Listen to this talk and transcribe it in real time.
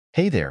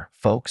Hey there,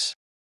 folks.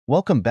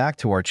 Welcome back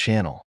to our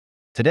channel.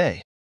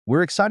 Today,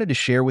 we're excited to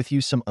share with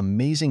you some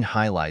amazing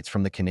highlights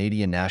from the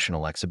Canadian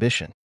National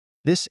Exhibition.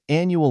 This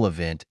annual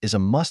event is a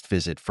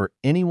must-visit for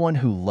anyone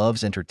who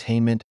loves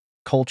entertainment,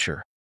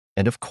 culture,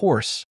 and of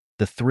course,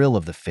 the thrill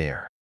of the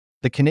fair.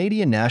 The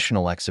Canadian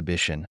National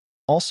Exhibition,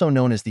 also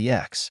known as the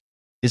X,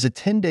 is a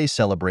 10-day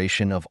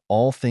celebration of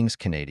all things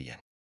Canadian.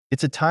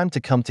 It's a time to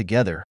come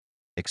together,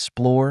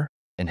 explore,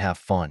 and have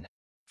fun.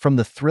 From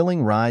the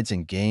thrilling rides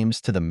and games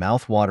to the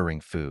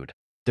mouth-watering food,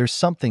 there's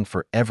something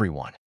for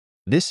everyone.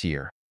 This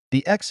year,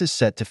 the X is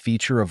set to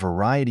feature a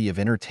variety of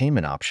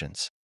entertainment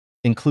options,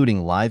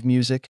 including live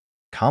music,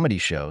 comedy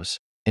shows,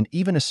 and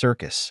even a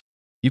circus.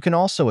 You can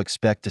also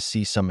expect to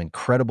see some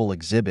incredible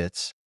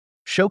exhibits,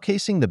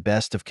 showcasing the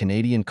best of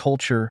Canadian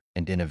culture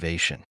and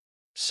innovation.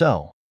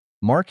 So,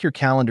 mark your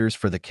calendars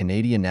for the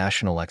Canadian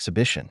National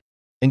Exhibition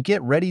and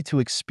get ready to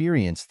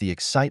experience the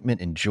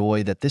excitement and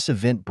joy that this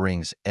event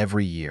brings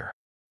every year.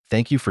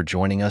 Thank you for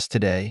joining us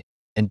today,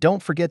 and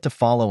don't forget to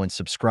follow and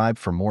subscribe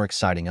for more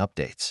exciting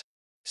updates.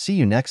 See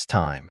you next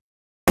time.